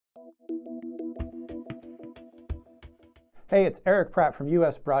Hey, it's Eric Pratt from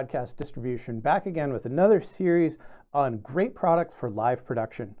US Broadcast Distribution, back again with another series on great products for live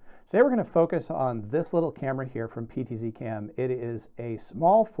production. Today we're going to focus on this little camera here from PTZCam. It is a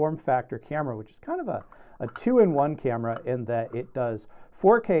small form factor camera, which is kind of a two-in-one camera in that it does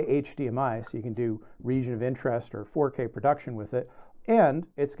 4K HDMI, so you can do region of interest or 4K production with it, and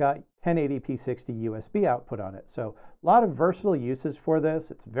it's got 1080p 60 USB output on it. So a lot of versatile uses for this.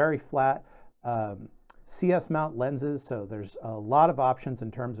 It's very flat. CS mount lenses, so there's a lot of options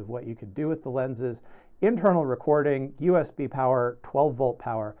in terms of what you could do with the lenses. Internal recording, USB power, 12 volt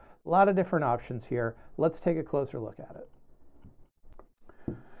power, a lot of different options here. Let's take a closer look at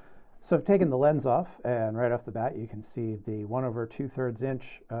it. So I've taken the lens off, and right off the bat you can see the 1/2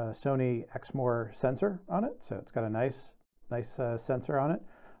 inch Sony Exmor sensor on it. So it's got a nice sensor on it.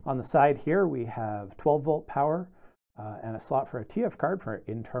 On the side here we have 12 volt power and a slot for a TF card for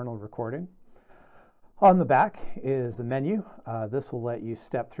internal recording. On the back is the menu. This will let you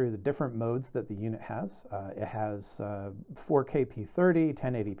step through the different modes that the unit has. It has 4K P30,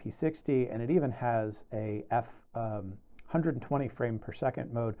 1080p 60, and it even has a 120 frame per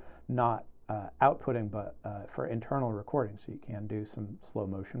second mode, not outputting, but for internal recording, so you can do some slow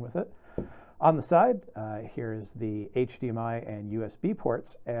motion with it. On the side, here is the HDMI and USB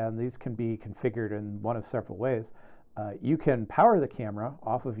ports, and these can be configured in one of several ways. You can power the camera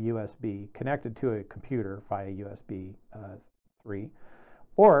off of USB connected to a computer via USB 3,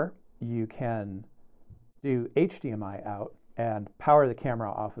 or you can do HDMI out and power the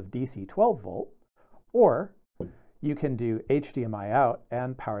camera off of DC 12 volt, or you can do HDMI out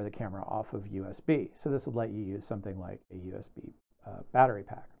and power the camera off of USB. So this will let you use something like a USB battery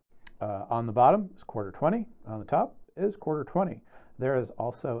pack. On the bottom is 1/4-20, on the top is 1/4-20. There is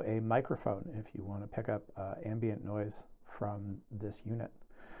also a microphone if you want to pick up ambient noise from this unit.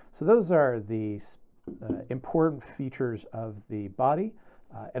 So those are the important features of the body.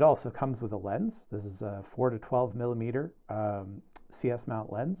 It also comes with a lens. This is a 4-12 millimeter CS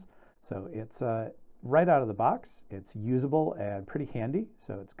mount lens. So it's right out of the box. It's usable and pretty handy.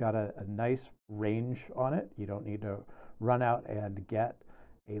 So it's got a nice range on it. You don't need to run out and get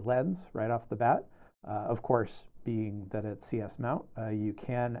a lens right off the bat. Of course, being that it's CS mount, you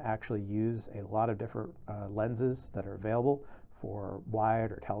can actually use a lot of different lenses that are available for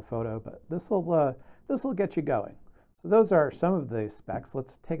wide or telephoto, but this will get you going. So those are some of the specs.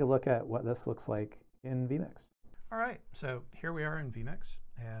 Let's take a look at what this looks like in vMix. All right, so here we are in vMix,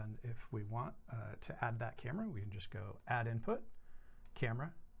 and if we want to add that camera, we can just go Add Input,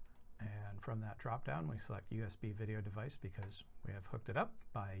 Camera, and from that drop down we select USB video device because we have hooked it up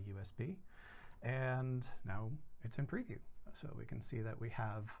by USB. And now it's in preview. So we can see that we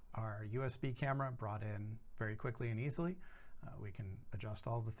have our USB camera brought in very quickly and easily. We can adjust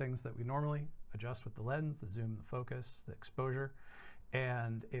all the things that we normally adjust with the lens, the zoom, the focus, the exposure.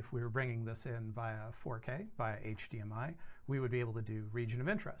 And if we were bringing this in via 4K, via HDMI, we would be able to do region of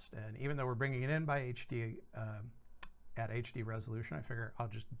interest. And even though we're bringing it in by HD, at HD resolution, I figure I'll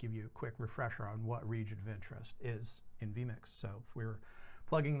just give you a quick refresher on what region of interest is in vMix. So if we were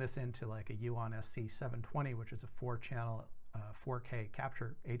plugging this into like a Yuan SC720, which is a 4-channel 4K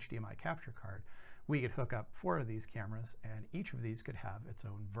HDMI capture card, we could hook up 4 of these cameras, and each of these could have its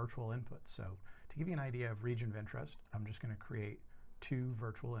own virtual input. So to give you an idea of region of interest, I'm just going to create 2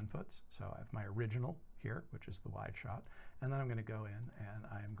 virtual inputs. So I have my original here, which is the wide shot, and then I'm going to go in and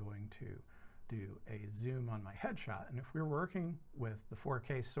I am going to do a zoom on my headshot. And if we're working with the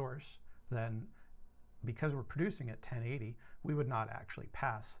 4K source, then because we're producing at 1080, we would not actually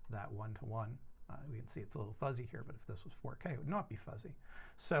pass that 1:1. We can see it's a little fuzzy here, but if this was 4K, it would not be fuzzy.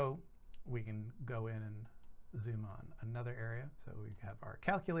 So we can go in and zoom on another area. So we have our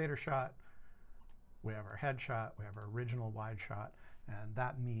calculator shot, we have our headshot, we have our original wide shot, and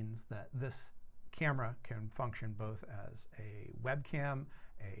that means that this camera can function both as a webcam,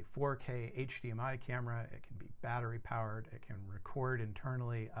 a 4K HDMI camera, it can be battery powered, it can record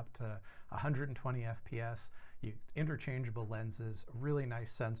internally up to 120 FPS, interchangeable lenses, a really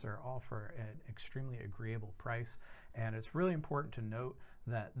nice sensor, all for an extremely agreeable price. And it's really important to note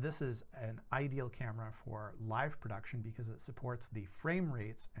that this is an ideal camera for live production because it supports the frame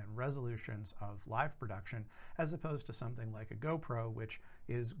rates and resolutions of live production, as opposed to something like a GoPro, which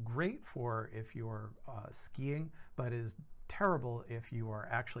is great for if you're skiing, but is terrible if you are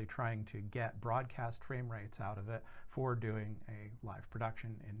actually trying to get broadcast frame rates out of it for doing a live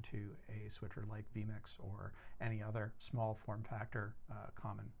production into a switcher like vMix or any other small form factor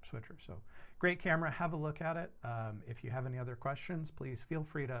common switcher. So great camera, have a look at it. If you have any other questions, please feel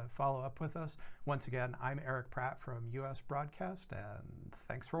free to follow up with us. Once again, I'm Eric Pratt from US Broadcast, and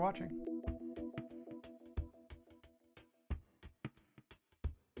thanks for watching.